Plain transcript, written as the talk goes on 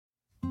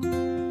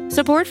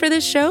Support for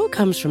this show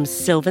comes from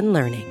Sylvan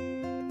Learning.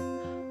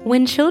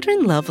 When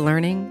children love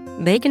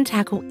learning, they can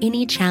tackle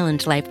any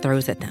challenge life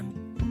throws at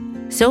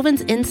them.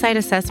 Sylvan's Insight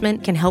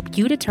Assessment can help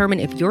you determine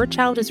if your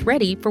child is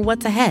ready for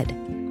what's ahead.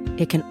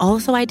 It can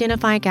also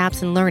identify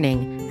gaps in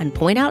learning and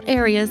point out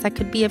areas that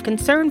could be of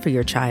concern for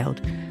your child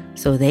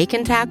so they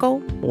can tackle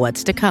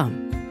what's to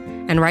come.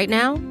 And right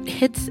now,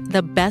 it's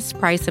the best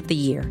price of the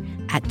year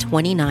at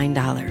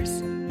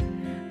 $29.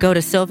 Go to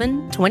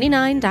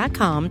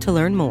sylvan29.com to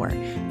learn more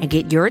and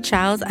get your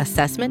child's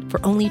assessment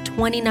for only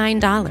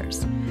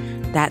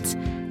 $29. That's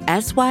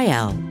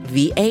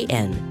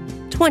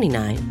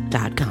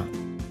SYLVAN29.com.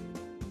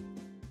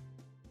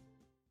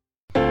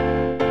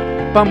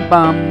 Pam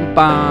pam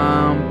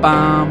pam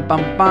pam pam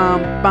pam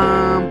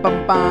pam pam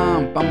pam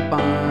pam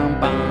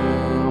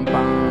pam pam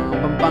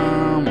pam pam.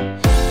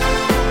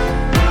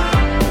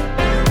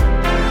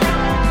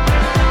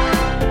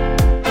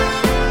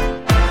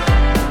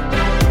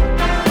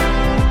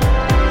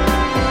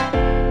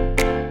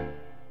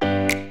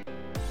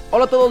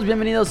 Hola a todos,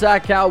 bienvenidos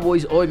a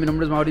Cowboys Hoy. Mi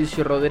nombre es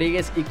Mauricio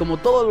Rodríguez y como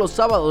todos los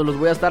sábados los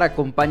voy a estar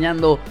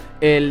acompañando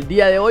el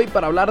día de hoy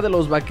para hablar de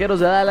los Vaqueros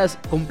de Dallas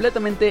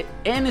completamente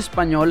en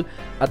español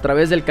a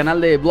través del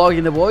canal de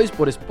Blogging the Voice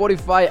por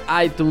Spotify,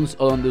 iTunes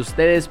o donde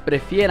ustedes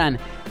prefieran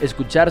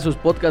escuchar sus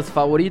podcasts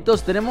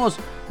favoritos. Tenemos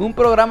un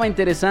programa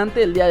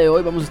interesante el día de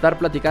hoy. Vamos a estar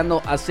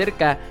platicando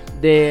acerca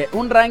de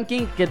un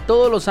ranking que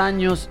todos los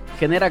años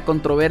genera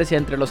controversia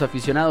entre los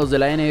aficionados de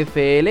la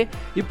NFL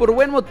y por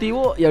buen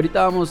motivo, y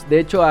ahorita vamos de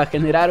hecho a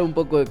generar un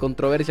poco de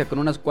controversia con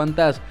unas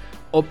cuantas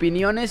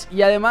opiniones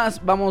y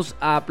además vamos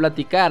a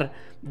platicar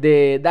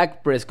de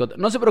Dak Prescott.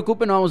 No se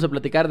preocupen, no vamos a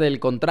platicar del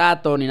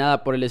contrato ni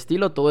nada por el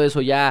estilo, todo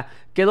eso ya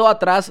quedó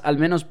atrás, al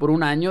menos por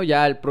un año.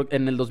 Ya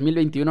en el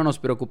 2021 nos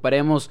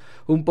preocuparemos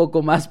un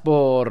poco más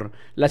por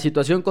la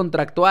situación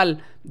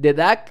contractual de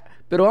Dak,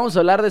 pero vamos a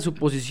hablar de su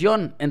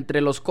posición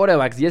entre los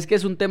quarterbacks, y es que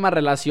es un tema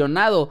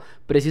relacionado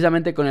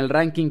precisamente con el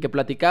ranking que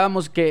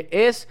platicábamos, que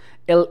es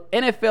el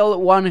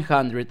NFL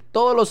 100.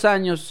 Todos los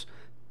años,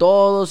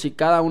 todos y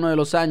cada uno de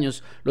los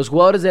años, los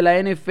jugadores de la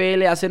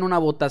NFL hacen una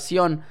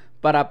votación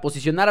para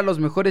posicionar a los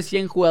mejores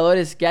 100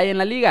 jugadores que hay en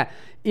la liga.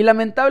 Y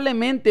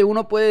lamentablemente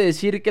uno puede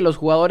decir que los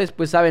jugadores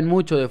pues saben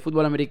mucho de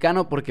fútbol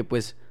americano porque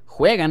pues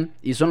juegan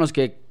y son los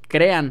que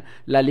crean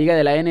la liga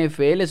de la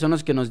NFL, son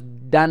los que nos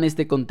dan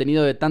este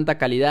contenido de tanta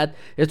calidad,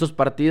 estos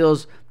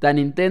partidos tan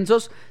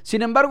intensos.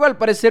 Sin embargo, al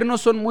parecer no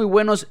son muy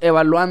buenos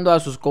evaluando a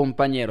sus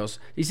compañeros.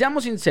 Y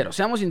seamos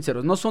sinceros,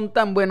 no son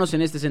tan buenos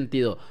en este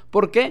sentido.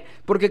 ¿Por qué?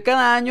 Porque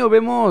cada año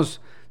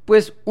vemos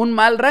pues un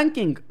mal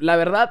ranking. La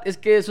verdad es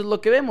que eso es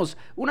lo que vemos.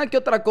 Una que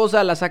otra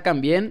cosa la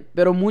sacan bien,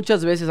 pero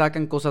muchas veces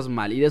sacan cosas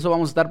mal. Y de eso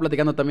vamos a estar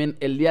platicando también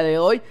el día de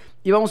hoy.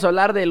 Y vamos a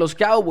hablar de los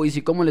Cowboys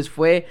y cómo les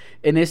fue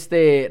en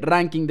este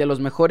ranking de los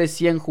mejores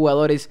 100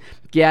 jugadores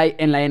que hay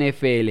en la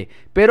NFL.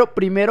 Pero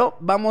primero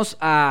vamos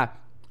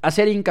a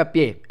hacer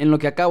hincapié en lo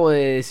que acabo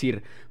de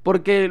decir,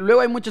 porque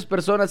luego hay muchas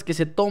personas que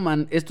se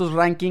toman estos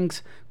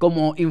rankings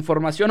como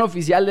información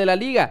oficial de la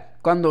liga,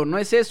 cuando no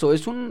es eso,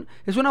 es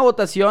una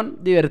votación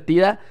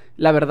divertida.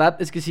 La verdad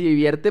es que sí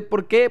divierte.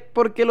 ¿Por qué?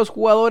 Porque los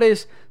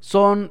jugadores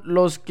son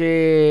los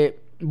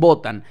que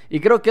votan, y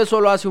creo que eso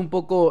lo hace un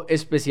poco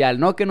especial,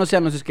 ¿no? Que no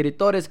sean los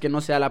escritores, que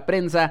no sea la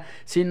prensa,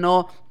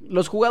 sino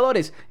los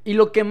jugadores. Y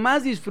lo que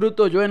más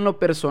disfruto yo en lo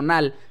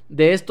personal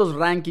de estos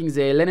rankings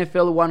del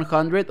NFL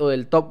 100 o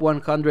del Top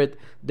 100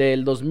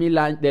 del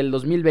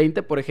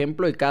 2020, por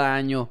ejemplo, y cada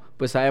año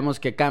pues sabemos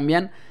que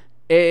cambian,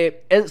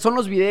 son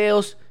los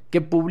videos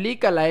que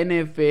publica la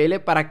NFL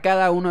para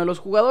cada uno de los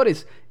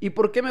jugadores. ¿Y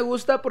por qué me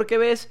gusta? Porque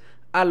ves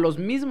a los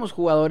mismos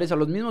jugadores, a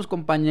los mismos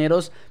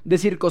compañeros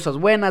decir cosas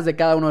buenas de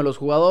cada uno de los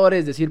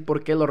jugadores, decir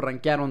por qué los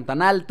rankearon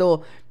tan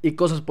alto y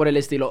cosas por el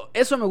estilo.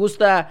 Eso me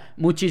gusta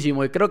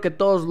muchísimo y creo que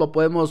todos lo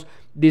podemos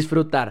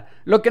disfrutar.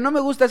 Lo que no me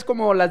gusta es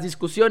como las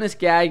discusiones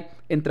que hay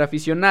entre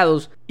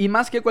aficionados, y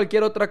más que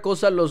cualquier otra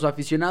cosa, los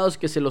aficionados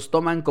que se los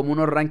toman como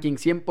unos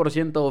rankings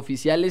 100%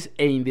 oficiales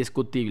e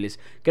indiscutibles.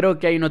 Creo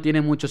que ahí no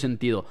tiene mucho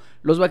sentido.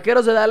 Los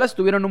Vaqueros de Dallas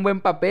tuvieron un buen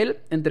papel,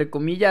 entre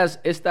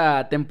comillas,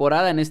 esta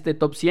temporada en este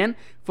top 100.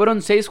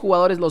 Fueron 6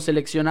 jugadores los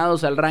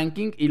seleccionados al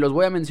ranking y los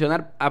voy a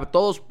mencionar a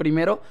todos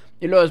primero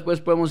y luego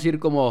después podemos ir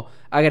como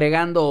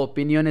agregando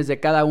opiniones de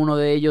cada uno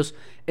de ellos.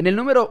 En el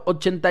número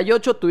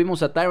 88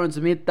 tuvimos a Tyron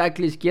Smith,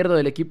 tackle izquierdo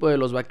del equipo de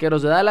los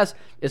Vaqueros de Dallas.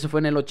 Eso fue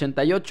en el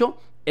 88.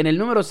 En el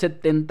número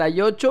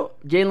 78,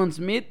 Jalen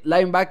Smith,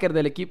 linebacker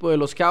del equipo de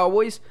los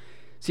Cowboys.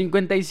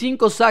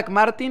 55, Zach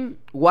Martin,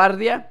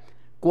 guardia.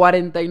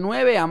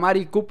 49,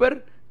 Amari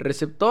Cooper,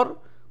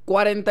 receptor.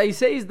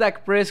 46,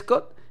 Dak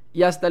Prescott.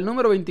 Y hasta el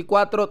número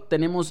 24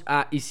 tenemos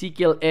a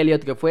Ezekiel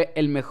Elliott, que fue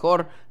el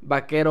mejor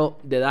vaquero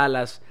de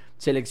Dallas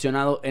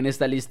seleccionado en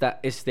esta lista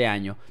este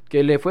año,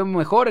 que le fue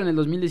mejor en el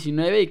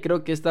 2019 y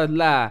creo que esta es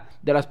la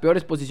de las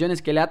peores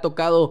posiciones que le ha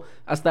tocado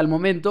hasta el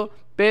momento.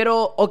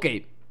 Pero ok,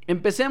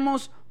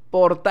 empecemos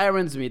por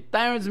Tyron Smith.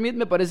 Tyron Smith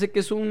me parece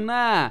que es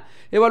una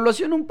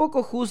evaluación un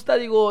poco justa.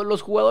 Digo,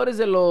 los jugadores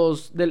de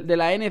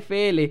la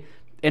NFL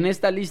en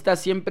esta lista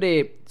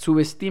siempre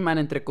subestiman,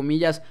 entre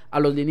comillas, a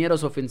los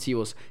linieros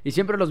ofensivos y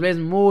siempre los ves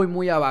muy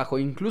muy abajo.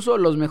 Incluso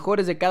los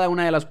mejores de cada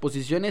una de las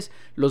posiciones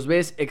los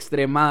ves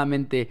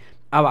extremadamente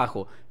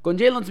abajo. Con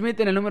Jaylon Smith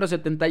en el número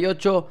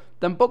 78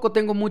 tampoco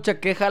tengo mucha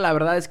queja. La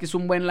verdad es que es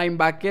un buen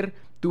linebacker.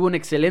 Tuvo un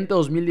excelente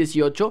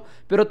 2018,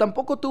 pero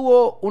tampoco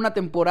tuvo una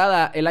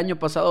temporada el año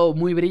pasado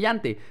muy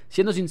brillante.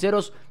 Siendo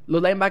sinceros,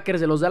 los linebackers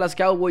de los Dallas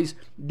Cowboys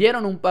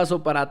dieron un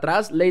paso para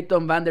atrás.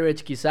 Leighton Vander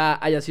Esch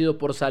quizá haya sido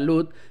por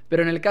salud,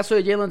 pero en el caso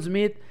de Jaylon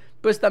Smith,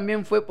 pues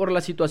también fue por la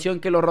situación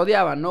que lo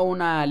rodeaba, ¿no?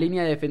 Una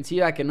línea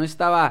defensiva que no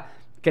estaba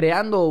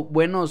creando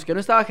que no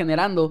estaba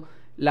generando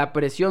la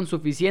presión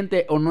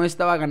suficiente o no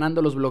estaba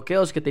ganando los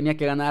bloqueos que tenía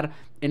que ganar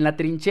en la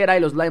trinchera,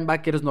 y los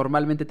linebackers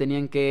normalmente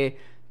tenían que,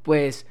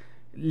 pues,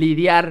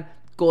 lidiar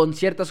con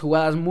ciertas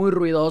jugadas muy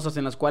ruidosas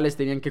en las cuales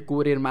tenían que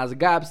cubrir más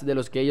gaps de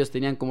los que ellos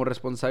tenían como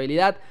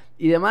responsabilidad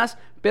y demás.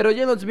 Pero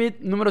Jaylon Smith,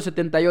 número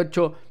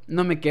 78,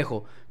 no me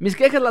quejo. Mis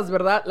quejas,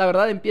 la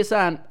verdad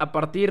empiezan a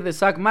partir de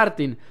Zach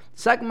Martin.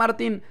 Zach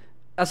Martin,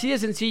 así de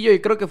sencillo,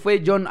 y creo que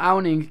fue John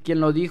Owning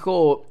quien lo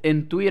dijo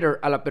en Twitter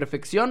a la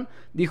perfección.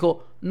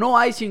 Dijo: no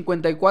hay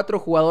 54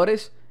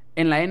 jugadores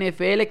en la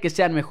NFL que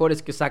sean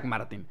mejores que Zach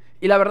Martin.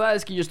 Y la verdad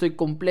es que yo estoy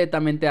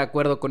completamente de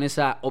acuerdo con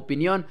esa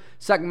opinión.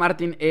 Zach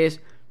Martin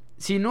es,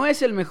 si no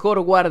es el mejor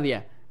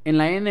guardia en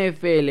la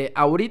NFL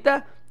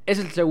ahorita, es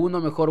el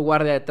segundo mejor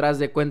guardia detrás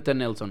de Quentin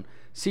Nelson.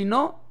 Si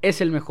no, es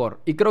el mejor.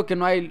 Y creo que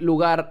no hay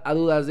lugar a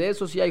dudas de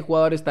eso. Sí hay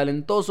jugadores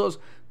talentosos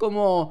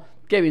como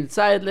Kevin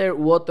Seidler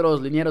u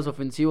otros linieros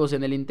ofensivos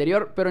en el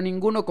interior, pero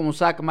ninguno como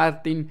Zach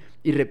Martin.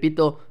 Y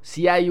repito,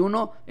 si hay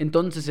uno,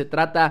 entonces se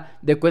trata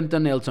de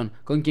Quentin Nelson,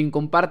 con quien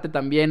comparte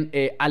también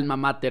alma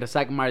mater,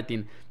 Zach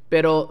Martin.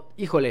 Pero,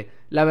 híjole,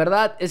 la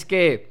verdad es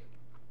que,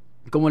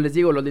 como les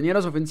digo, los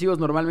linieros ofensivos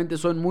normalmente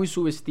son muy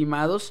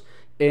subestimados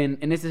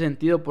en este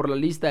sentido por la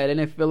lista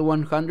del NFL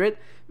 100,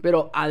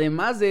 pero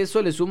además de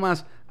eso le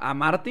sumas a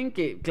Martin,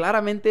 que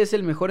claramente es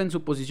el mejor en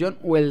su posición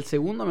o el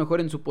segundo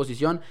mejor en su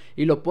posición,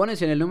 y lo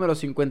pones en el número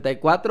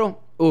 54,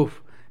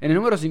 en el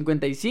número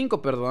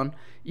 55, perdón,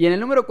 y en el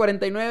número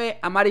 49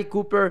 a Amari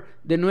Cooper.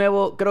 De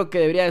nuevo, creo que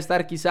debería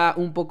estar quizá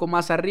un poco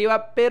más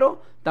arriba,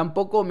 pero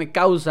tampoco me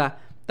causa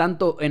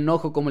tanto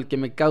enojo como el que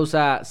me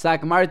causa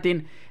Zach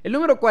Martin. El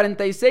número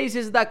 46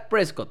 es Dak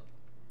Prescott.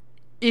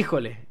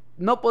 Híjole,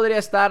 no podría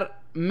estar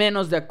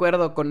menos de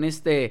acuerdo con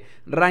este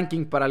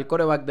ranking para el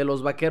quarterback de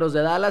los Vaqueros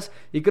de Dallas,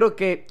 y creo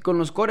que con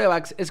los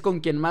quarterbacks es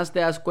con quien más te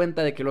das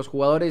cuenta de que los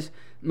jugadores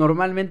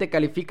normalmente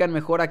califican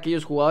mejor a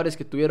aquellos jugadores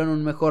que tuvieron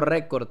un mejor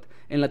récord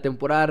en la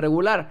temporada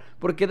regular,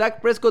 porque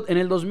Dak Prescott en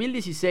el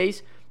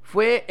 2016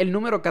 fue el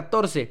número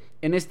 14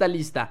 en esta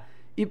lista.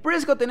 Y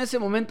Prescott en ese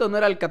momento no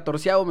era el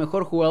 14º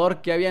mejor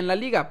jugador que había en la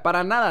liga,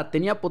 para nada.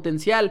 Tenía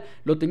potencial,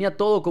 lo tenía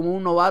todo como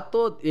un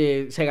novato,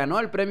 se ganó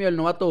el premio del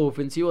novato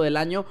ofensivo del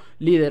año,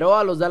 lideró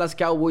a los Dallas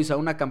Cowboys a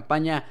una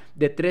campaña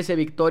de 13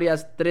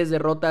 victorias, 3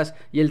 derrotas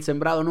y el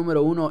sembrado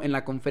número 1 en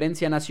la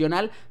conferencia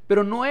nacional,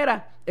 pero no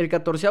era el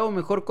 14º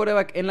mejor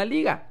quarterback en la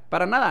liga,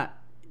 para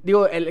nada.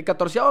 Digo, el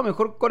 14º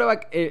mejor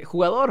quarterback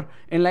jugador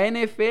en la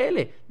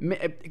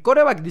NFL.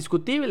 Quarterback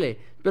discutible,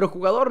 pero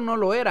jugador no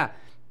lo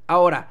era.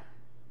 Ahora,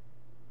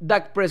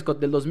 Dak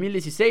Prescott del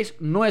 2016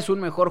 no es un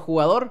mejor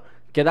jugador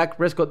que Dak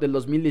Prescott del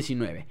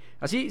 2019.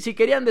 Así, si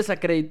querían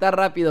desacreditar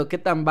rápido qué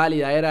tan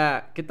válido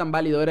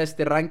era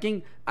este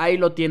ranking, ahí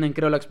lo tienen,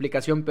 creo, la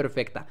explicación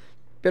perfecta.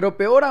 Pero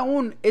peor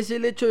aún es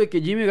el hecho de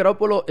que Jimmy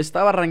Garoppolo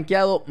estaba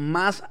rankeado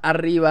más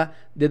arriba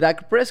de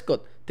Dak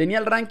Prescott. Tenía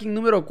el ranking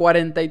número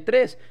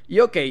 43.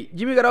 Y ok,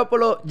 Jimmy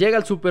Garoppolo llega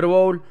al Super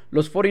Bowl.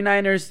 Los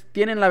 49ers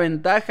tienen la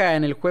ventaja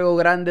en el juego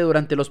grande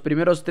durante los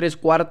primeros 3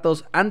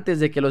 cuartos antes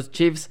de que los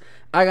Chiefs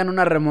hagan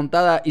una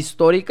remontada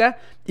histórica.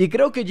 Y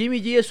creo que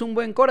Jimmy G es un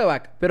buen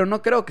quarterback, pero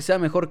no creo que sea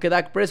mejor que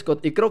Dak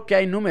Prescott. Y creo que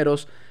hay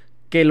números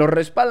que lo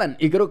respaldan.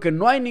 Y creo que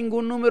no hay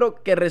ningún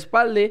número que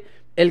respalde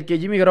el que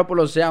Jimmy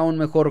Garoppolo sea un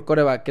mejor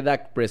quarterback que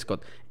Dak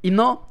Prescott. Y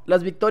no,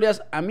 las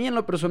victorias a mí en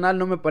lo personal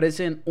no me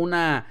parecen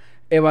una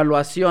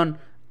evaluación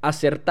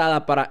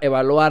acertada para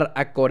evaluar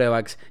a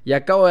quarterbacks. Y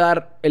acabo de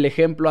dar el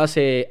ejemplo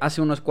hace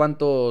unos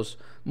cuantos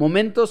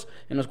momentos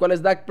en los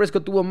cuales Dak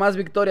Prescott tuvo más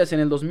victorias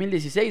en el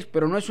 2016,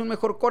 pero no es un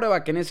mejor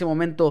quarterback en ese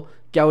momento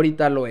que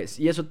ahorita lo es,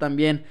 y eso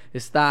también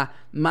está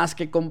más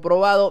que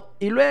comprobado.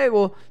 Y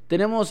luego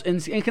tenemos en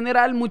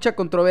general mucha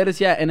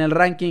controversia en el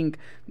ranking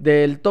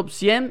del top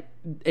 100.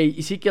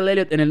 Ezekiel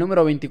Elliott en el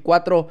número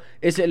 24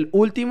 es el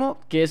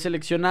último que es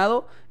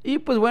seleccionado, y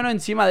pues bueno,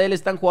 encima de él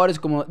están jugadores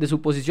como de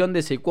su posición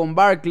de Saquon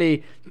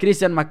Barkley.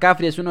 Christian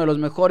McCaffrey es uno de los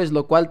mejores,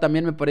 lo cual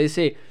también me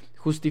parece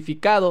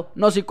justificado.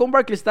 No, Saquon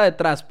Barkley está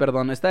detrás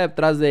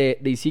de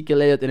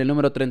Ezekiel Elliott en el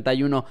número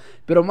 31,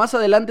 pero más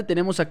adelante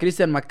tenemos a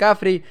Christian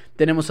McCaffrey,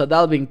 tenemos a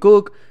Dalvin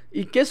Cook,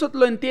 y que eso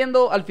lo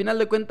entiendo. Al final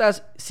de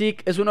cuentas,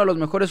 Zeke es uno de los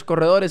mejores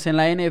corredores en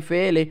la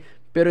NFL,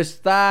 pero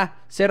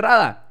está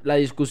cerrada la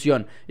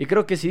discusión. Y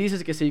creo que si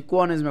dices que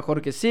Saquon es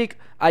mejor que Zeke,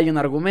 hay un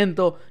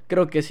argumento.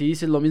 Creo que si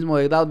dices lo mismo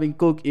de Dalvin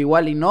Cook,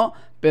 igual y no.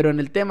 Pero en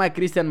el tema de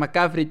Christian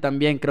McCaffrey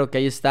también creo que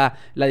ahí está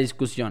la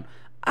discusión.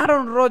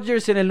 Aaron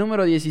Rodgers en el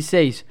número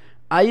 16.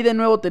 ahí de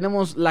nuevo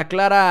tenemos la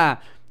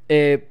clara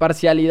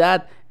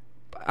parcialidad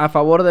a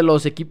favor de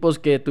los equipos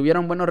que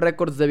tuvieron buenos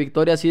récords de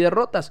victorias y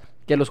derrotas,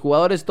 que los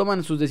jugadores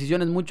toman sus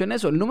decisiones mucho en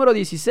eso. El número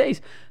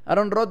 16,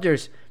 Aaron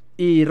Rodgers.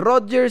 Y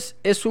Rodgers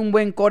es un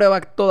buen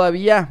quarterback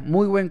todavía,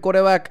 muy buen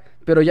quarterback,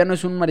 pero ya no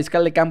es un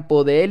mariscal de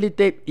campo de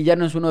élite y ya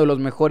no es uno de los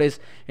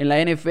mejores en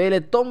la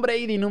NFL. Tom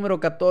Brady, número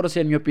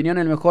 14, en mi opinión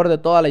el mejor de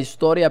toda la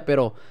historia,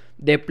 pero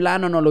de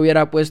plano no lo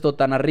hubiera puesto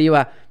tan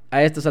arriba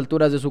a estas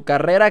alturas de su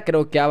carrera.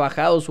 Creo que ha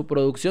bajado su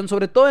producción,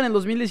 sobre todo en el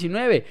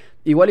 2019.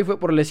 Igual y fue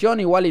por lesión,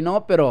 igual y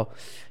no, pero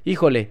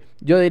híjole,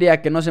 yo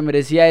diría que no se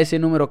merecía ese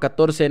número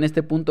 14 en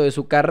este punto de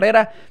su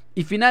carrera.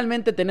 Y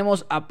finalmente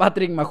tenemos a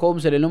Patrick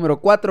Mahomes en el número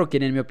 4,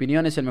 quien en mi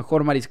opinión es el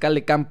mejor mariscal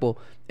de campo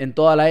en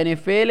toda la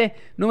NFL.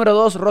 Número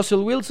 2, Russell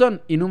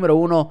Wilson. Y número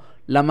 1,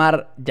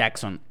 Lamar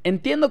Jackson.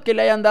 Entiendo que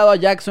le hayan dado a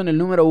Jackson el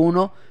número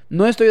 1.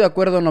 No estoy de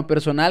acuerdo en lo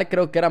personal,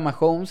 creo que era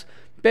Mahomes.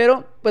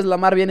 Pero pues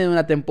Lamar viene de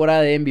una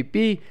temporada de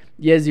MVP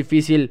y es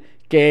difícil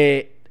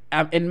que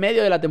en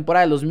medio de la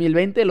temporada del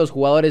 2020 los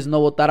jugadores no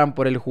votaran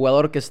por el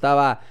jugador que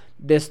estaba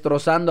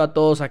destrozando a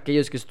todos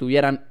aquellos que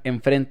estuvieran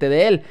enfrente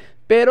de él.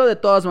 Pero de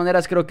todas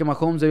maneras creo que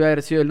Mahomes debió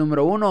haber sido el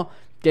número 1,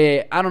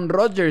 que Aaron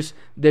Rodgers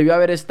debió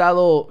haber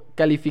estado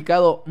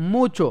calificado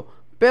mucho,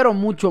 pero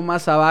mucho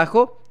más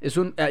abajo.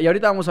 Y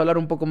ahorita vamos a hablar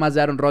un poco más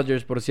de Aaron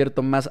Rodgers, por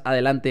cierto, más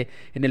adelante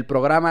en el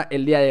programa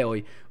el día de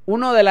hoy.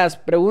 Una de las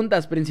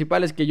preguntas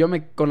principales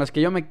con las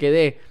que yo me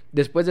quedé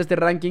después de este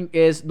ranking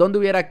es ¿dónde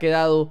hubiera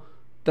quedado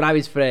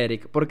Travis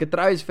Frederick? Porque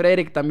Travis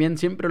Frederick también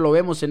siempre lo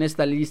vemos en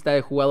esta lista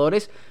de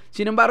jugadores.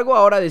 Sin embargo,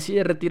 ahora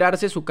decide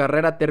retirarse, su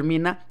carrera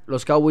termina.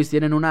 Los Cowboys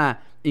tienen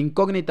una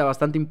incógnita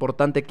bastante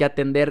importante que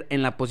atender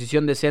en la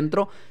posición de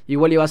centro.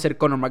 Igual iba a ser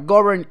Connor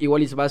McGovern,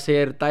 igual va a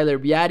ser Tyler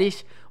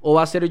Biadasz o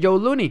va a ser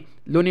Joe Looney.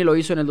 Looney lo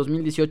hizo en el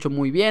 2018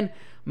 muy bien.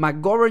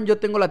 McGovern, yo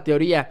tengo la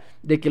teoría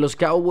de que los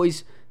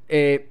Cowboys,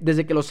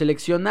 desde que lo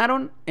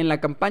seleccionaron en la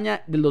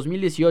campaña del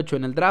 2018,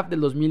 en el draft del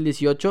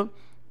 2018,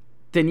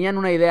 tenían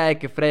una idea de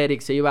que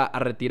Frederick se iba a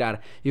retirar.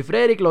 Y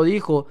Frederick lo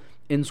dijo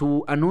en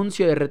su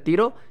anuncio de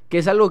retiro, que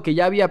es algo que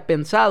ya había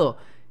pensado.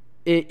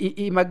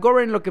 Y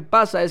McGovern, lo que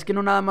pasa es que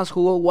no nada más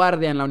jugó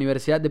guardia en la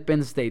Universidad de Penn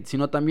State,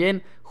 sino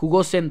también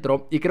jugó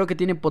centro y creo que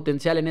tiene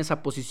potencial en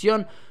esa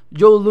posición.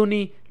 Joe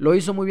Looney lo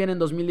hizo muy bien en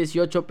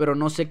 2018, pero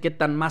no sé qué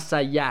tan más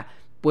allá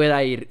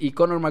pueda ir. Y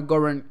Connor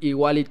McGovern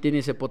igual y tiene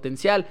ese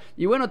potencial.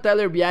 Y bueno,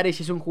 Tyler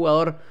Biadasz es un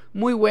jugador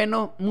muy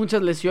bueno,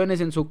 muchas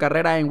lesiones en su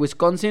carrera en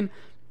Wisconsin,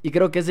 y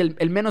creo que es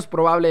el menos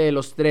probable de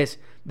los tres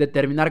de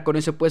terminar con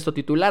ese puesto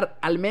titular,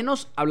 al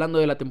menos hablando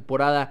de la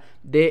temporada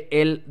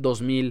del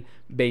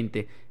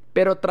 2020.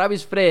 Pero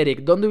Travis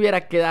Frederick, ¿dónde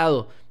hubiera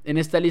quedado en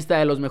esta lista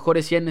de los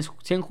mejores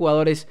 100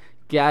 jugadores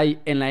que hay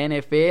en la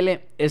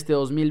NFL este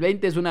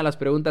 2020? Es una de las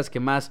preguntas que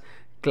más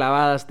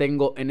clavadas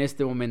tengo en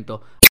este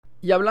momento.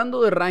 Y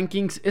hablando de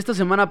rankings, esta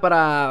semana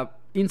para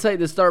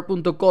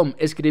InsideTheStar.com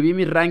escribí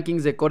mis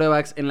rankings de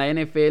quarterbacks en la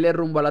NFL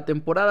rumbo a la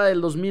temporada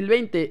del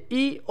 2020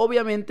 y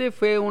obviamente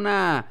fue un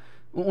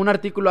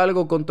artículo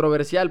algo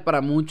controversial para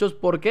muchos.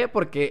 ¿Por qué?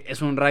 Porque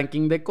es un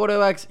ranking de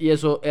quarterbacks y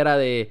eso era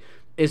de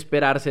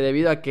esperarse,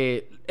 debido a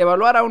que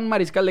evaluar a un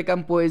mariscal de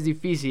campo es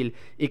difícil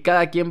y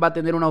cada quien va a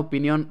tener una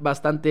opinión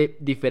bastante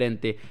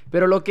diferente.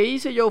 Pero lo que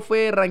hice yo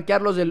fue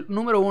rankearlos del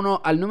número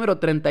 1 al número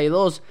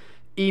 32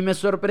 y me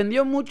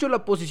sorprendió mucho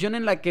la posición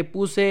en la que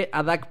puse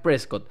a Dak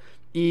Prescott.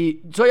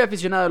 Y soy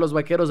aficionado a los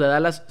Vaqueros de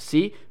Dallas,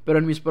 sí, pero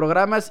en mis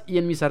programas y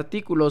en mis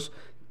artículos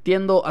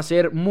tiendo a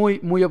ser muy,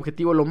 muy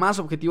objetivo, lo más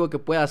objetivo que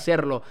pueda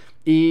hacerlo.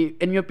 Y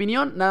en mi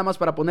opinión, nada más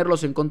para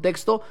ponerlos en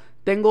contexto,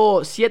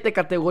 tengo 7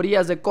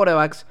 categorías de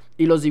quarterbacks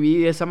y los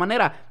dividí de esa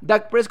manera.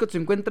 Dak Prescott se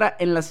encuentra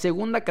en la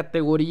segunda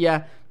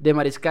categoría de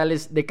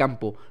mariscales de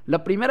campo.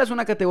 La primera es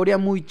una categoría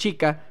muy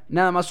chica,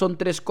 nada más son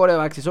 3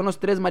 quarterbacks y son los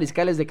 3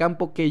 mariscales de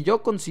campo que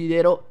yo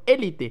considero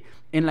élite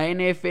en la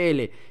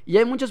NFL. Y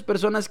hay muchas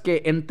personas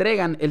que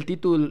entregan el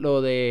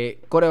título de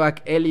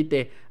quarterback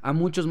élite a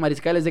muchos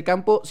mariscales de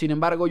campo. Sin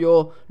embargo,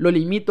 yo lo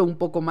limito un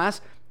poco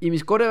más y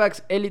mis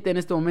quarterbacks élite en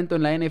este momento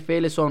en la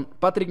NFL son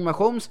Patrick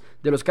Mahomes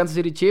de los Kansas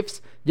City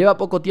Chiefs. Lleva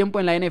poco tiempo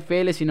en la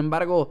NFL, sin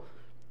embargo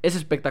es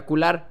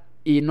espectacular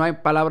y no hay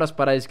palabras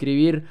para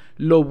describir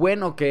lo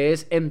bueno que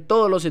es en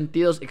todos los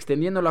sentidos,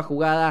 extendiendo la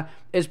jugada,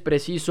 es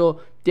preciso,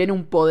 tiene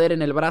un poder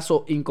en el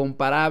brazo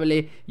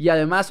incomparable y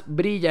además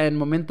brilla en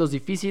momentos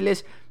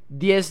difíciles.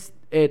 3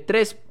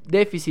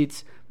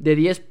 déficits de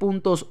 10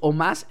 puntos o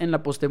más en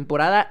la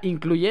postemporada,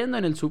 incluyendo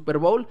en el Super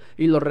Bowl,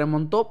 y lo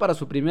remontó para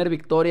su primer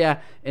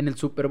victoria en el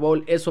Super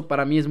Bowl. Eso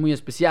para mí es muy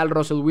especial.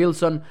 Russell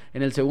Wilson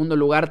en el segundo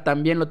lugar,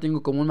 también lo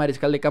tengo como un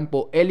mariscal de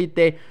campo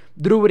élite.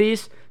 Drew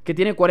Brees, que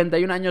tiene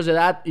 41 años de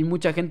edad y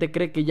mucha gente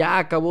cree que ya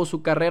acabó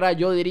su carrera,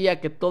 yo diría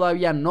que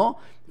todavía no.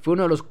 Fue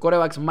uno de los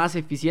quarterbacks más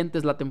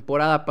eficientes la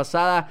temporada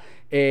pasada,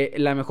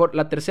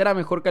 la tercera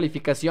mejor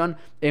calificación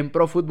en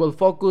Pro Football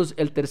Focus,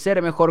 el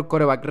tercer mejor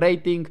quarterback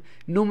rating,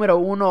 número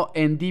 1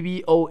 en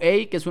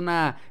DVOA, que es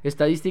una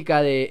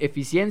estadística de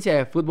eficiencia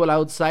de Football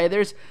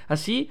Outsiders.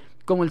 Así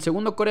como el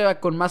segundo quarterback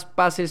con más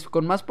pases,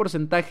 con más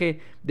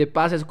porcentaje de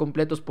pases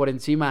completos por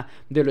encima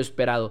de lo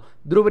esperado.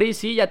 Drew Brees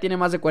sí, ya tiene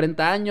más de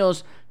 40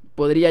 años,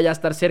 podría ya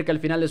estar cerca al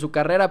final de su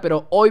carrera,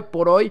 pero hoy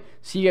por hoy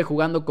sigue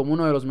jugando como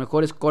uno de los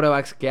mejores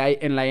quarterbacks que hay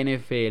en la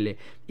NFL.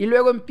 Y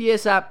luego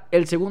empieza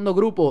el segundo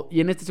grupo,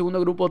 y en este segundo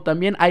grupo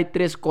también hay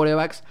 3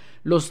 quarterbacks.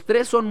 Los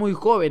 3 son muy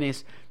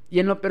jóvenes, y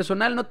en lo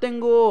personal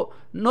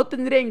no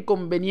tendría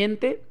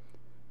inconveniente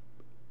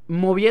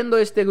moviendo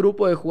este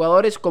grupo de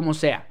jugadores como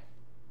sea.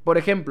 Por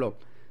ejemplo,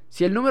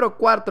 si el número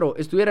 4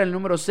 estuviera en el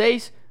número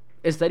 6,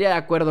 estaría de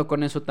acuerdo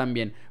con eso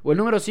también. O el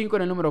número 5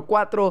 en el número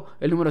 4,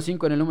 el número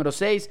 5 en el número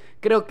 6.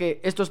 Creo que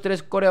estos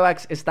 3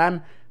 quarterbacks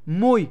están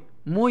muy,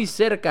 muy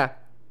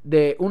cerca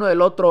de uno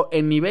del otro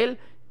en nivel,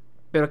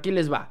 pero aquí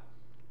les va.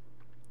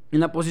 En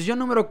la posición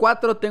número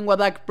 4 tengo a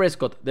Dak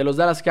Prescott de los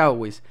Dallas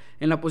Cowboys.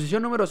 En la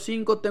posición número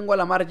 5 tengo a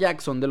Lamar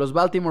Jackson de los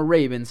Baltimore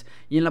Ravens.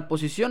 Y en la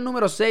posición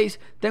número 6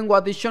 tengo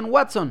a Deshaun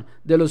Watson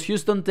de los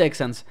Houston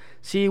Texans.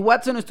 Si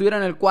Watson estuviera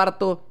en el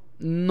cuarto,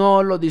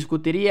 no lo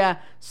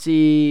discutiría.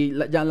 Si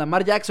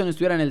Lamar Jackson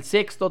estuviera en el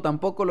sexto,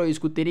 tampoco lo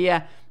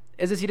discutiría.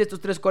 Es decir, estos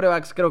 3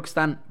 quarterbacks creo que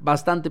están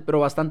bastante, pero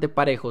bastante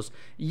parejos.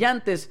 Y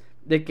antes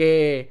de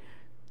que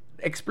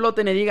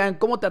exploten y digan,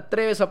 ¿cómo te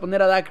atreves a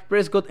poner a Dak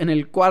Prescott en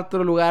el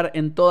 4 lugar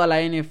en toda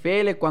la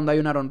NFL cuando hay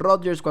un Aaron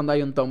Rodgers, cuando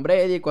hay un Tom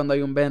Brady, cuando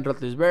hay un Ben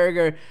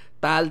Roethlisberger,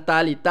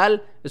 tal y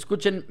tal?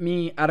 Escuchen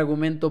mi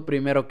argumento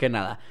primero que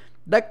nada.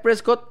 Dak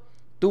Prescott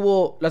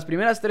tuvo las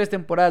primeras 3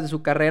 temporadas de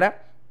su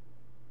carrera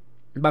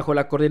bajo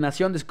la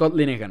coordinación de Scott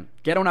Linehan,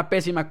 que era una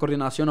pésima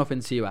coordinación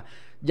ofensiva.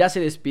 Ya se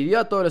despidió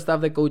a todo el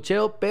staff de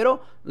coacheo,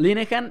 pero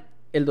Linehan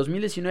el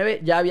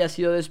 2019 ya había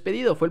sido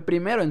despedido. Fue el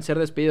primero en ser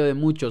despedido de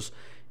muchos.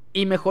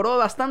 Y mejoró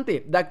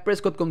bastante Dak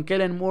Prescott con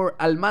Kellen Moore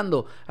al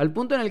mando, al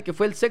punto en el que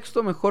fue el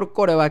 6º mejor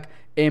quarterback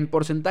en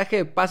porcentaje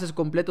de pases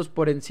completos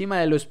por encima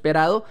de lo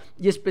esperado,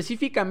 y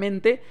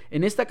específicamente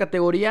en esta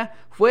categoría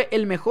fue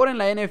el mejor en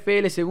la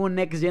NFL según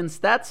Next Gen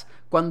Stats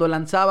cuando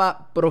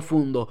lanzaba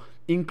profundo.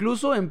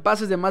 Incluso en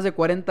pases de más de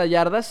 40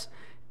 yardas,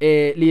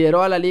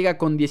 lideró a la liga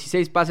con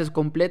 16 pases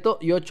completos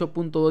y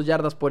 8.2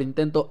 yardas por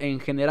intento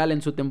en general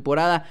en su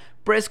temporada.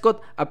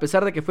 Prescott, a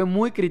pesar de que fue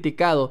muy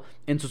criticado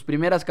en sus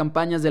primeras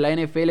campañas de la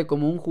NFL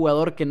como un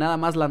jugador que nada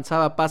más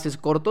lanzaba pases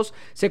cortos,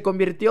 se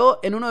convirtió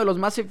en uno de los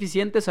más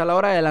eficientes a la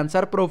hora de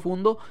lanzar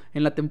profundo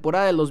en la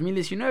temporada del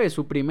 2019,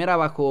 su primera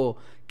bajo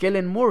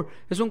Kellen Moore.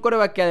 Es un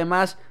quarterback que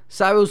además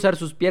sabe usar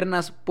sus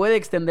piernas, puede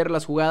extender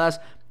las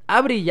jugadas.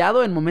 Ha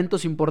brillado en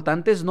momentos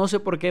importantes, no sé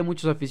por qué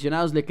muchos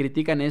aficionados le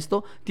critican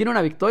esto. Tiene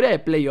una victoria de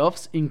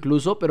playoffs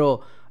incluso,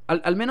 pero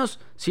al menos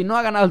si no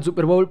ha ganado el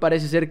Super Bowl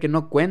parece ser que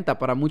no cuenta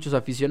para muchos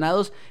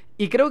aficionados.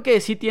 Y creo que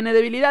sí tiene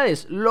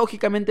debilidades,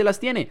 lógicamente las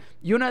tiene.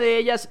 Y una de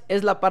ellas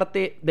es la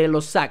parte de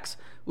los sacks.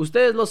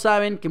 Ustedes lo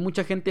saben que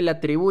mucha gente le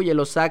atribuye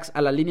los sacks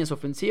a las líneas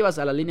ofensivas,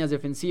 a las líneas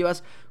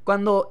defensivas,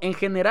 cuando en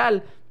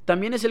general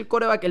también es el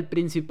quarterback el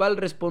principal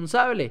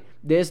responsable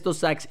de estos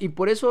sacks, y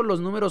por eso los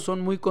números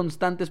son muy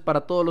constantes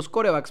para todos los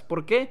quarterbacks.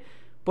 ¿Por qué?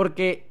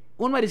 Porque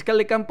un mariscal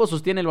de campo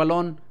sostiene el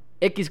balón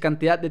X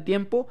cantidad de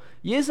tiempo,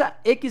 y esa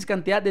X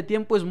cantidad de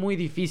tiempo es muy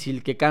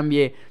difícil que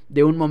cambie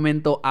de un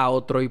momento a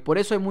otro, y por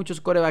eso hay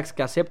muchos quarterbacks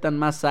que aceptan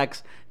más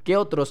sacks que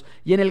otros.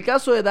 Y en el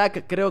caso de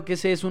Dak, creo que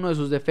ese es uno de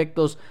sus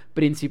defectos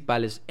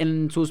principales.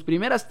 En sus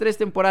primeras 3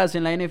 temporadas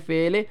en la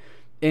NFL,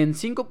 en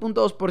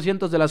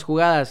 5.2% de las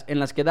jugadas en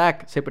las que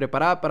Dak se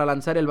preparaba para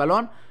lanzar el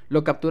balón,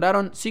 lo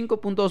capturaron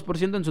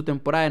 5.2% en su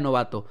temporada de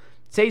novato,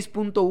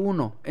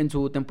 6.1% en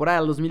su temporada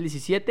del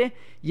 2017,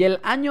 y el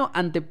año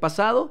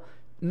antepasado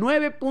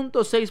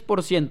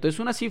 9.6%. Es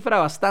una cifra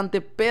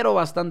bastante, pero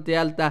bastante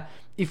alta,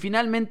 y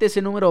finalmente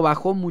ese número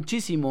bajó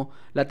muchísimo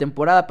la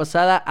temporada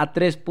pasada a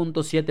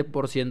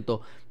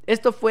 3.7%.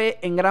 Esto fue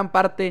en gran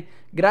parte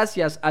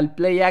gracias al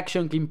play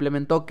action que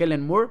implementó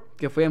Kellen Moore,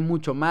 que fue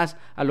mucho más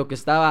a lo que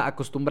estaba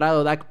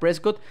acostumbrado Dak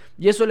Prescott,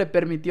 y eso le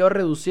permitió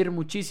reducir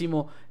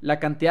muchísimo la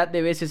cantidad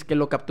de veces que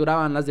lo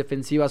capturaban las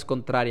defensivas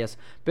contrarias.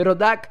 Pero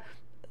Dak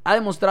ha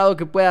demostrado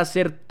que puede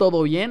hacer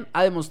todo bien,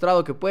 ha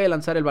demostrado que puede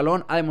lanzar el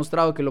balón, ha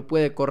demostrado que lo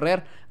puede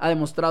correr, ha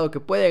demostrado que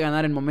puede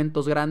ganar en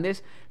momentos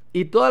grandes,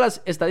 y todas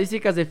las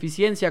estadísticas de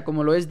eficiencia,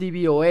 como lo es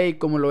DVOA,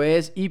 como lo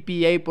es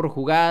EPA por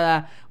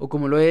jugada, o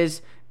como lo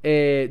es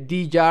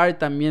DJAR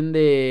también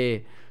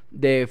de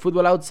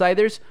Football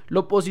Outsiders,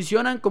 lo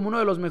posicionan como uno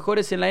de los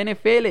mejores en la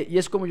NFL. Y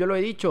es como yo lo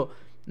he dicho,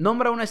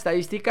 nombra una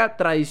estadística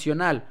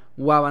tradicional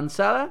o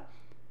avanzada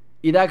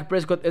y Dak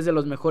Prescott es de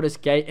los mejores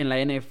que hay en la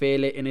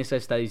NFL en esa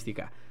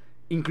estadística,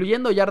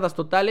 incluyendo yardas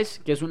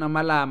totales, que es una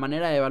mala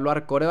manera de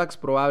evaluar quarterbacks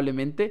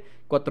probablemente.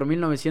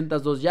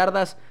 4.902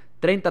 yardas,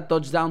 30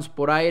 touchdowns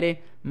por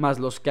aire, más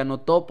los que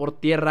anotó por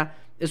tierra.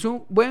 Es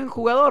un buen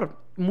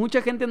jugador.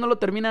 Mucha gente no lo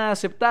termina de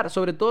aceptar,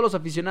 sobre todo los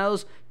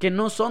aficionados que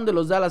no son de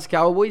los Dallas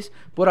Cowboys.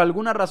 Por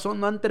alguna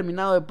razón no han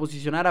terminado de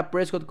posicionar a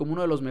Prescott como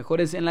uno de los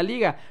mejores en la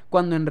liga,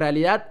 cuando en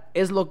realidad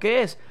es lo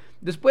que es.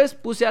 Después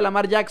puse a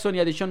Lamar Jackson y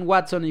a Deshaun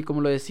Watson, y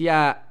como lo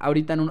decía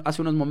ahorita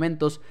hace unos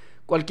momentos,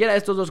 cualquiera de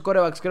estos dos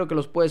quarterbacks creo que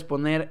los puedes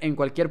poner en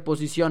cualquier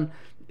posición.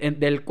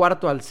 del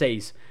cuarto al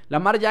 6.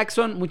 Lamar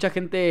Jackson, mucha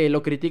gente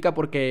lo critica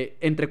porque,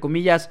 entre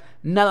comillas,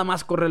 nada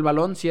más corre el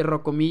balón,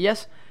 cierro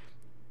comillas.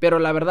 Pero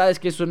la verdad es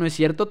que eso no es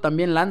cierto.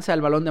 También lanza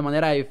el balón de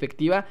manera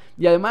efectiva.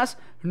 Y además,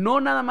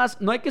 no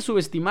hay que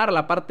subestimar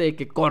la parte de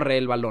que corre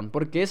el balón,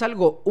 porque es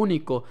algo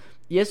único.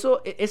 Y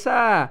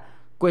esa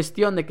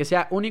cuestión de que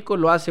sea único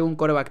lo hace un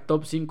quarterback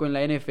top 5 en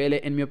la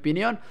NFL, en mi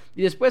opinión.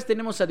 Y después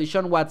tenemos a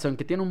Deshaun Watson,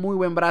 que tiene un muy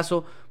buen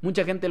brazo.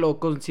 Mucha gente lo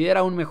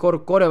considera un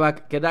mejor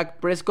quarterback que Dak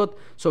Prescott.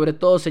 Sobre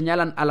todo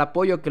señalan al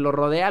apoyo que lo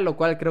rodea, lo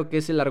cual creo que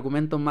es el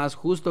argumento más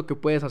justo que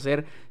puedes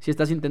hacer si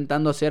estás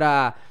intentando hacer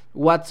a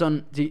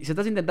Watson, si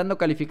estás intentando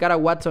calificar a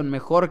Watson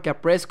mejor que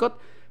a Prescott.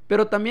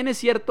 Pero también es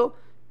cierto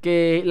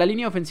que la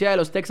línea ofensiva de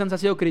los Texans ha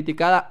sido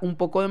criticada un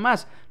poco de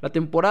más. La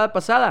temporada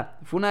pasada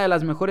fue una de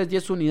las mejores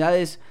 10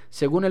 unidades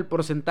según el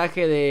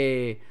porcentaje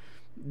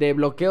de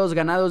bloqueos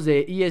ganados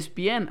de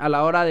ESPN a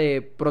la hora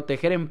de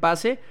proteger en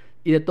pase.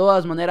 Y de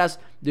todas maneras,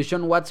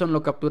 Deshaun Watson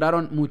lo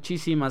capturaron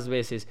muchísimas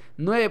veces,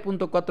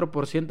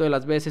 9.4% de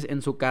las veces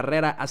en su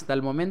carrera hasta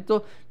el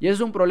momento. Y eso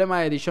es un problema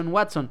de Deshaun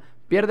Watson.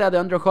 Pierde a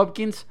DeAndre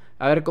Hopkins,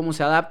 a ver cómo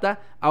se adapta.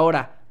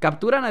 Ahora,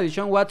 capturan a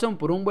Deshaun Watson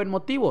por un buen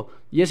motivo.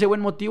 Y ese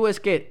buen motivo es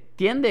que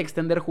tiende a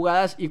extender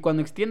jugadas, y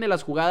cuando extiende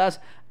las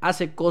jugadas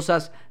hace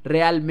cosas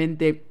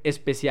realmente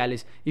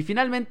especiales. Y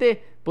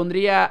finalmente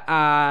pondría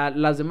a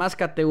las demás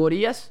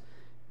categorías,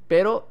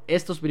 pero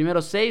estos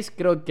primeros 6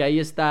 creo que ahí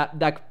está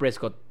Dak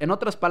Prescott. En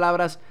otras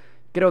palabras,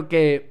 creo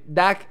que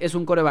Dak es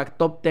un quarterback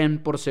top 10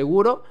 por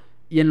seguro.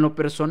 Y en lo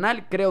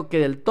personal creo que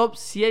del top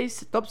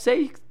 6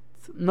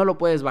 no lo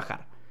puedes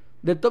bajar.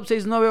 Del top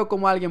 6 no veo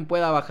cómo alguien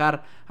pueda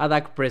bajar a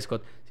Dak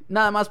Prescott.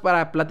 Nada más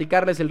para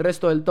platicarles el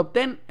resto del top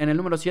 10. En el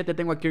número 7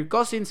 tengo a Kirk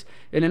Cousins.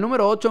 En el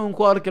número 8 un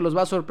jugador que los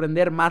va a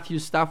sorprender, Matthew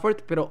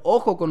Stafford. Pero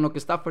ojo con lo que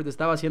Stafford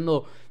estaba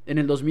haciendo en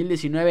el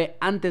 2019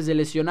 antes de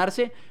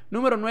lesionarse.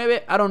 Número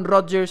 9, Aaron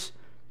Rodgers,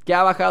 que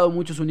ha bajado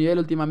mucho su nivel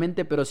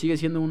últimamente, pero sigue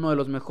siendo uno de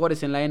los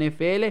mejores en la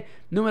NFL.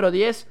 Número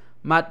 10,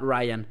 Matt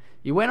Ryan.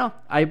 Y bueno,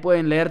 ahí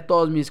pueden leer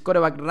todos mis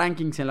quarterback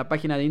rankings en la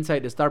página de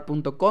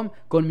InsideStar.com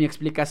con mi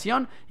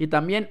explicación y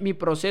también mi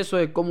proceso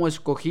de cómo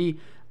escogí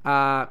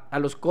a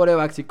los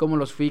quarterbacks y cómo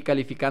los fui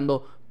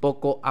calificando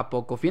poco a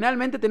poco.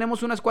 Finalmente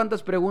tenemos unas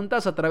cuantas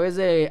preguntas a través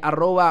de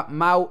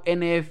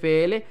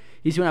 @MauNFL.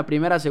 Hice una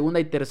primera, segunda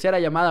y tercera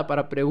llamada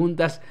para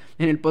preguntas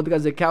en el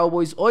podcast de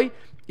Cowboys Hoy.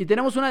 Y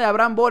tenemos una de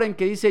Abraham Boren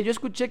que dice: yo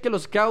escuché que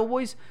los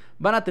Cowboys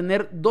van a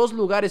tener 2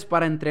 lugares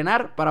para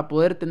entrenar para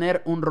poder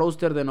tener un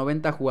roster de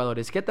 90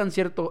 jugadores. ¿Qué tan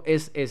cierto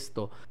es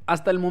esto?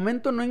 Hasta el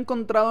momento no he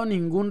encontrado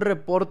ningún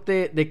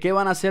reporte de qué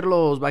van a hacer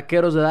los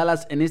Vaqueros de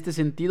Dallas en este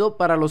sentido.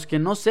 Para los que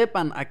no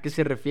sepan a qué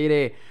se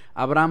refiere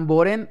Abraham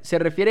Boren, se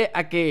refiere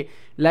a que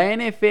la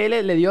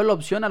NFL le dio la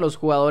opción a los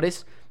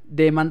jugadores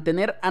de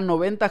mantener a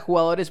 90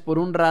 jugadores por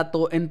un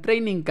rato en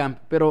training camp,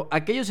 pero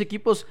aquellos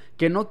equipos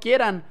que no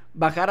quieran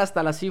bajar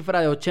hasta la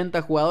cifra de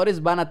 80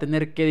 jugadores van a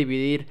tener que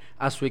dividir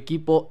a su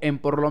equipo en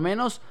por lo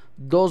menos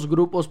 2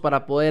 grupos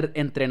para poder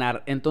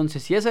entrenar.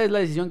 Entonces, si esa es la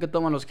decisión que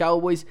toman los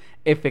Cowboys,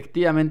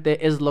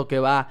 efectivamente es lo que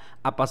va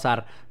a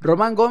pasar.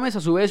 Román Gómez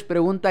a su vez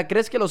pregunta: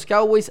 ¿crees que los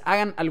Cowboys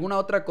hagan alguna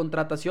otra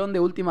contratación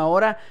de última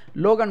hora?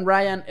 Logan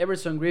Ryan,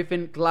 Everson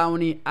Griffin,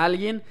 Clowney,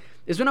 ¿alguien?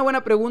 Es una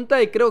buena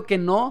pregunta y creo que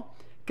no.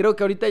 Creo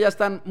que ahorita ya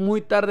están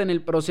muy tarde en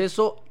el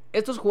proceso.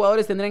 Estos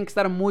jugadores tendrían que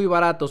estar muy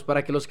baratos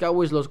para que los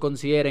Cowboys los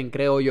consideren,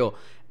 creo yo.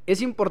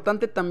 Es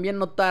importante también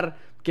notar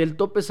que el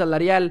tope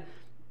salarial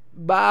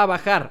va a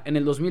bajar en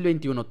el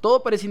 2021.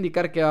 Todo parece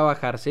indicar que va a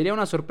bajar. Sería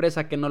una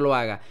sorpresa que no lo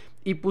haga.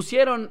 Y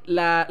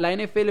la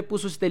NFL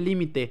puso este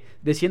límite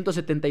de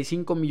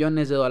 $175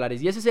 millones.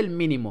 Y ese es el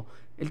mínimo.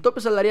 El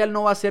tope salarial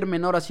no va a ser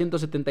menor a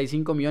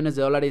 $175 millones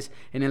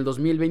en el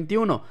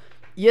 2021.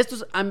 Y esto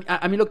es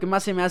a mí lo que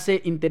más se me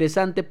hace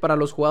interesante para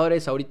los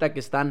jugadores ahorita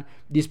que están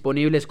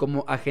disponibles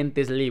como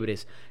agentes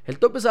libres. El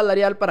tope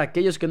salarial, para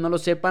aquellos que no lo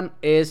sepan,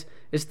 es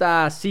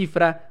esta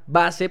cifra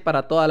base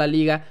para toda la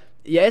liga.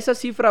 Y a esa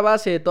cifra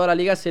base de toda la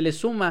liga se le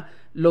suma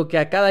lo que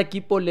a cada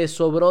equipo le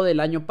sobró del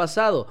año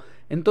pasado.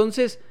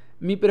 Entonces,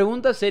 mi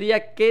pregunta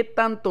sería: ¿qué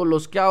tanto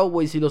los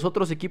Cowboys y los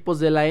otros equipos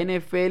de la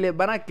NFL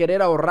van a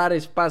querer ahorrar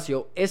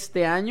espacio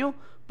este año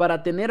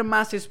para tener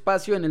más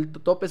espacio en el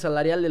tope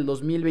salarial del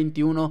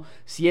 2021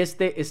 si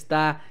este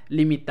está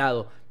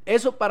limitado?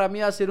 Eso para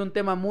mí va a ser un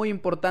tema muy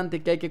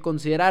importante que hay que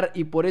considerar,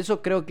 y por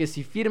eso creo que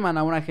si firman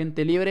a un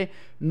agente libre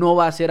no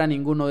va a ser a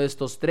ninguno de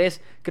estos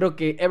 3. Creo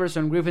que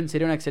Everson Griffin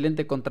sería una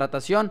excelente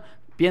contratación.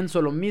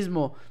 Pienso lo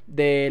mismo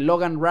de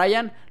Logan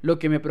Ryan. Lo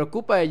que me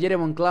preocupa de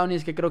Jadeveon Clowney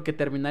es que creo que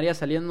terminaría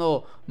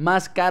saliendo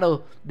más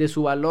caro de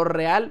su valor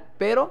real,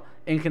 pero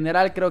en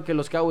general creo que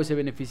los Cowboys se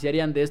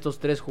beneficiarían de estos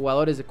 3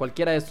 jugadores, de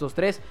cualquiera de estos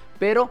 3,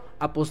 pero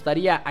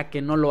apostaría a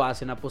que no lo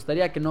hacen,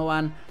 apostaría a que no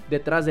van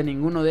detrás de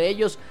ninguno de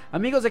ellos.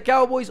 Amigos de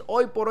Cowboys,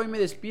 hoy por hoy me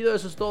despido.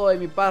 Eso es todo de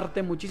mi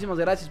parte. Muchísimas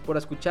gracias por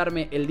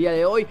escucharme el día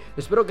de hoy.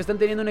 Espero que estén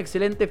teniendo un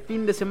excelente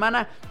fin de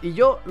semana y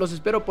yo los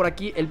espero por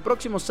aquí el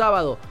próximo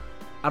sábado.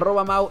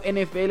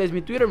 @MauNFL es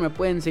mi Twitter, me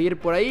pueden seguir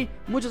por ahí.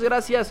 Muchas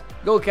gracias,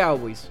 Go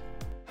Cowboys.